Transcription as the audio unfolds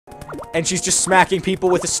And she's just smacking people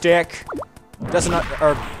with a stick. Doesn't,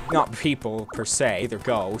 or not people per se, they're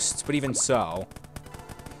ghosts, but even so.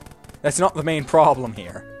 That's not the main problem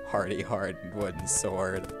here. Hardy wooden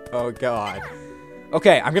sword. Oh god.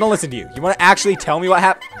 Okay, I'm gonna listen to you. You wanna actually tell me what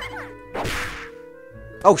happened?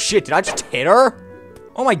 Oh shit, did I just hit her?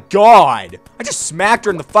 Oh my god! I just smacked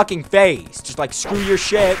her in the fucking face. Just like, screw your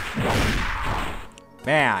shit.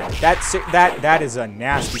 Man, that is a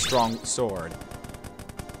nasty strong sword.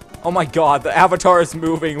 Oh my god, the avatar's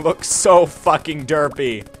moving looks so fucking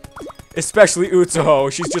derpy. Especially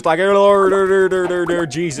Utsuho. She's just like,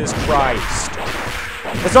 Jesus Christ.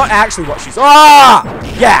 That's not actually what she's— ah!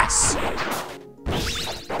 Yes!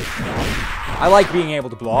 I like being able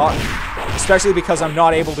to block. Especially because I'm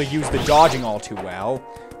not able to use the dodging all too well.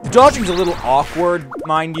 The dodging's a little awkward,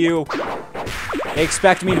 mind you. They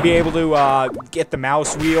expect me to be able to get the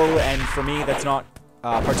mouse wheel, and for me, that's not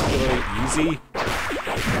particularly easy.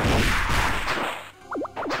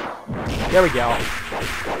 There we go.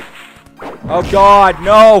 Oh god,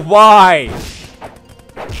 no, why?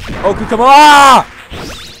 Oku, come on! Ah!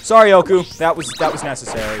 Sorry, Oku. That was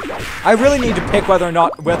necessary. I really need to pick whether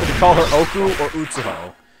to call her Oku or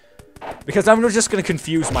Utsuho. Because I'm just gonna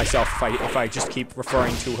confuse myself if I just keep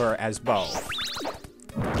referring to her as both.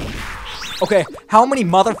 Okay, how many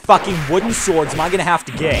motherfucking wooden swords am I gonna have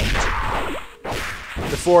to get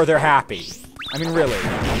before they're happy? I mean, really.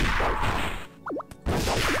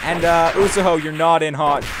 And Utsuho, you're not in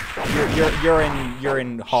hot. You're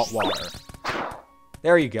in hot water.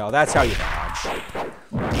 There you go. That's how you dodge.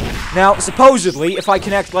 Now, supposedly, if I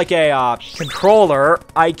connect like a controller,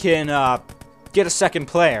 I can get a second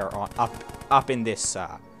player up in this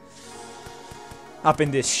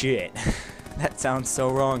shit. That sounds so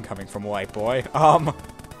wrong coming from a white boy.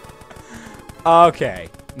 Okay.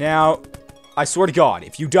 Now, I swear to God,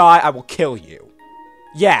 if you die, I will kill you.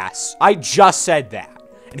 Yes, I just said that.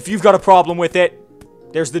 And if you've got a problem with it,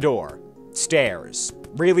 there's the door. Stairs.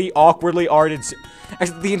 Really awkwardly arted.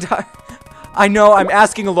 The entire— I know I'm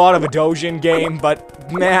asking a lot of a Dojin game,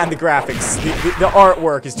 but man, the graphics, the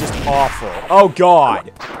artwork is just awful. Oh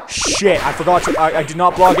god. Shit, I forgot to— I did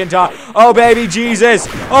not blog in time. Oh baby Jesus!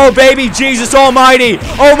 Oh baby Jesus almighty!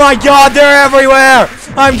 Oh my god, they're everywhere!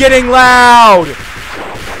 I'm getting loud!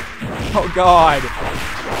 Oh god.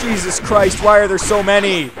 Jesus Christ, why are there so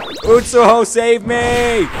many? Utsuho, save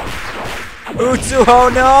me!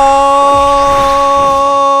 Utsuho, no!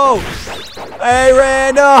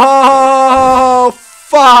 Aaron, no!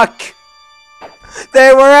 Fuck!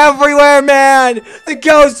 They were everywhere, man! The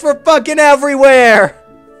ghosts were fucking everywhere!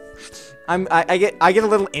 I get a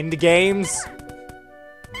little into games.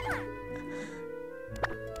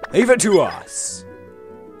 Leave it to us.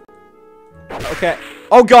 Okay.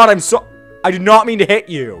 Oh god, I did not mean to hit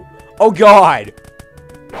you. Oh god.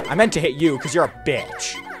 I meant to hit you because you're a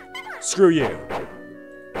bitch. Screw you.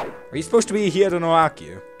 Are you supposed to be here to knock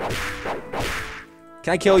you?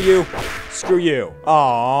 Can I kill you? Screw you.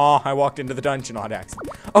 Aww, I walked into the dungeon on accident.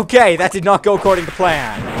 Okay, that did not go according to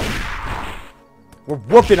plan. We're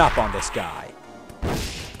whooping up on this guy.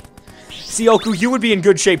 See, Oku, you would be in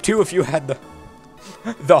good shape too if you had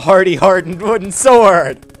the hardy hardened wooden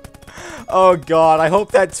sword. Oh god, I hope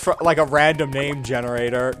that's like a random name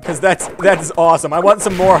generator, because that is awesome. I want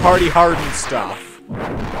some more hardy hardened stuff.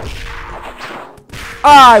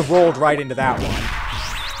 I rolled right into that one.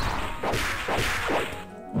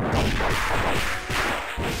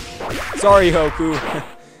 Sorry, Hoku.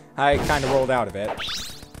 I kind of rolled out of it.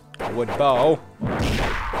 A wood bow.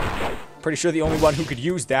 Pretty sure the only one who could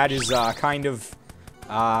use that is kind of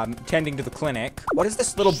tending to the clinic. What is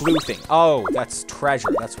this little blue thing? Oh, that's treasure.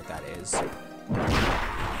 That's what that is.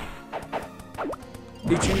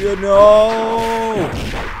 Pichu, no!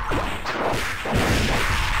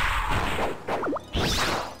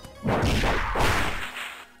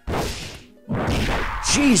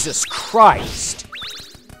 Jesus Christ!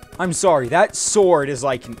 I'm sorry, that sword is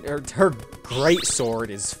like, her great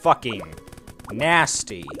sword is fucking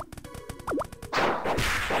nasty.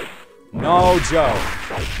 No joke.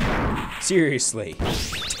 Seriously.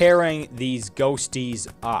 Tearing these ghosties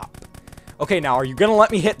up. Okay, now, are you gonna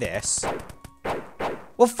let me hit this?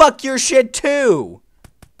 Well, fuck your shit, too!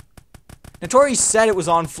 Notori said it was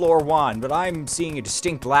on floor 1, but I'm seeing a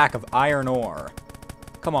distinct lack of iron ore.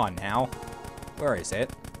 Come on, now. Where is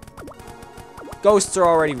it? Ghosts are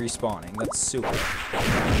already respawning. That's super.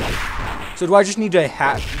 So do I just need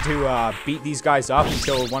to beat these guys up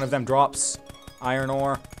until one of them drops iron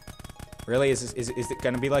ore? Really? Is it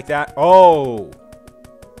gonna be like that? Oh!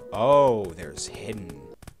 Oh, there's hidden.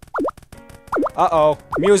 Uh-oh.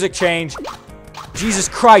 Music change. Jesus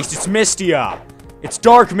Christ, it's Mystia! It's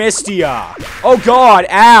Dark Mystia. Oh god,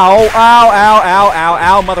 ow, ow, ow, ow, ow,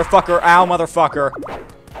 ow, motherfucker, ow, motherfucker.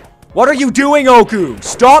 What are you doing, Oku?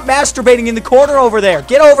 Stop masturbating in the corner over there.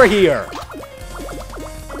 Get over here.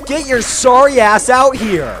 Get your sorry ass out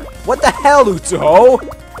here. What the hell, Utsuho?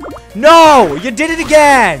 No, you did it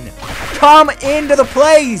again. Come into the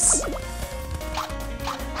place.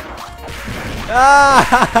 Ah,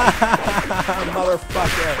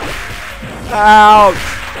 motherfucker. Ouch.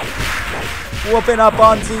 Whooping up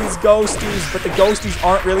on these ghosties, but the ghosties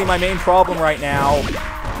aren't really my main problem right now,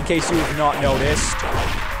 in case you have not noticed.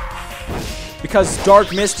 Because Dark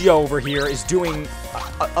Mystia over here is doing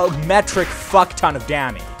a metric fuck ton of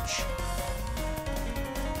damage.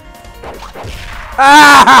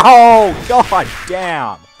 Ow! God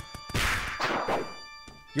damn.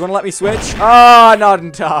 You wanna let me switch? Ah, not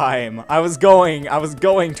in time. I was going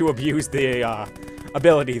to abuse the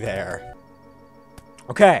ability there.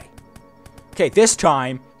 Okay. Okay, this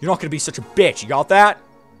time, you're not gonna be such a bitch. You got that?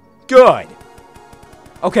 Good.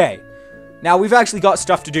 Okay. Now, we've actually got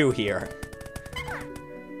stuff to do here.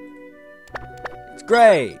 It's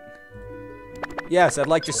great. Yes, I'd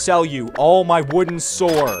like to sell you all my wooden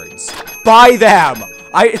swords. Buy them!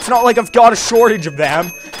 It's not like I've got a shortage of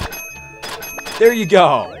them. There you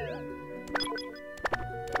go.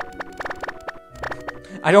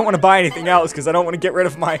 I don't want to buy anything else because I don't want to get rid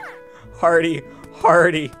of my hardened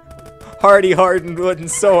wooden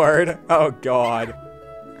sword. Oh, God.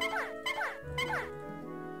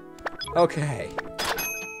 Okay.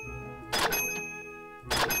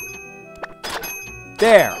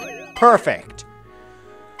 There. Perfect.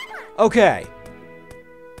 Okay.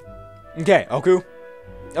 Okay, Oku.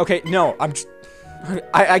 Okay, no,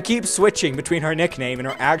 I keep switching between her nickname and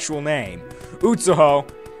her actual name. Utsuho.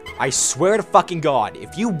 I swear to fucking God,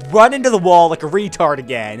 if you run into the wall like a retard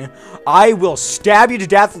again, I will stab you to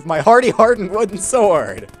death with my hardened wooden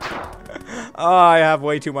sword. Oh, I have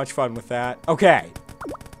way too much fun with that. Okay.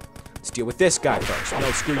 Let's deal with this guy first.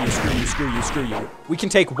 No, screw you, screw you, screw you, screw you. We can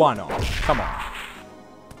take one on. Come on.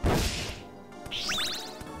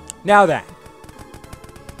 Now then.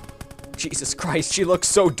 Jesus Christ, she looks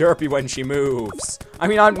so derpy when she moves. I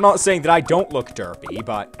mean, I'm not saying that I don't look derpy,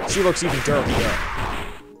 but she looks even derpier.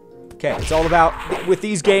 Okay, it's all about, with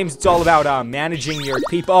these games, it's all about managing your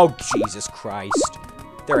people. Oh, Jesus Christ.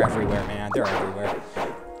 They're everywhere, man. They're everywhere.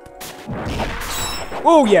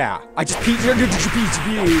 Oh, yeah. I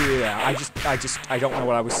don't know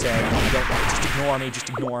what I was saying. I don't know. Just ignore me. Just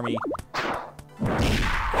ignore me.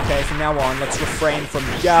 Okay, from now on, let's refrain from,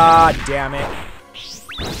 God damn it.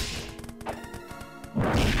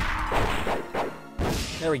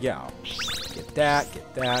 There we go. Get that,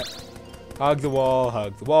 get that. Hug the wall,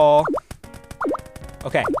 hug the wall.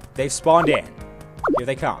 Okay, they've spawned in. Here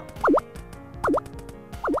they come.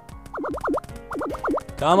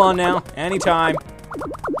 Come on now, anytime.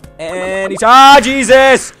 Anytime. Ah,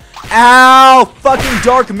 Jesus! Ow! Fucking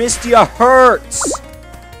Dark Mystia hurts!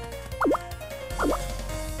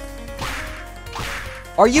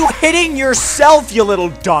 Are you hitting yourself, you little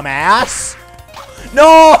dumbass?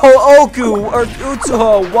 No, Oku or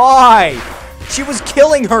Utsuho, why? She was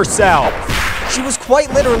killing herself. She was quite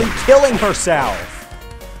literally killing herself.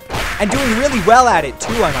 And doing really well at it,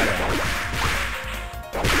 too, I might add.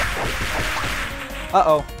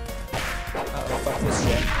 Uh-oh. Uh-oh, fuck this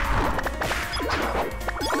shit.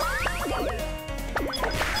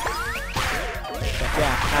 Fuck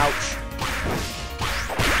yeah, ouch.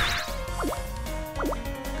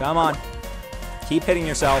 Come on. Keep hitting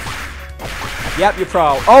yourself. Yep, you're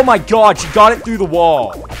pro. Oh my God, she got it through the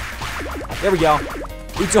wall. There we go.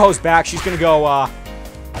 Utsuho's back. She's gonna go,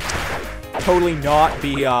 totally not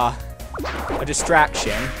be, a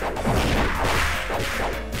distraction.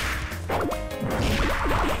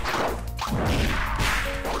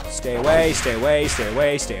 Stay away, stay away, stay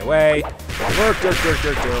away, stay away. Dirk, dirk, dirk,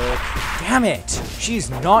 dirk, dirk. Damn it! She's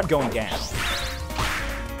not going down.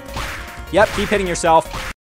 Yep, keep hitting yourself.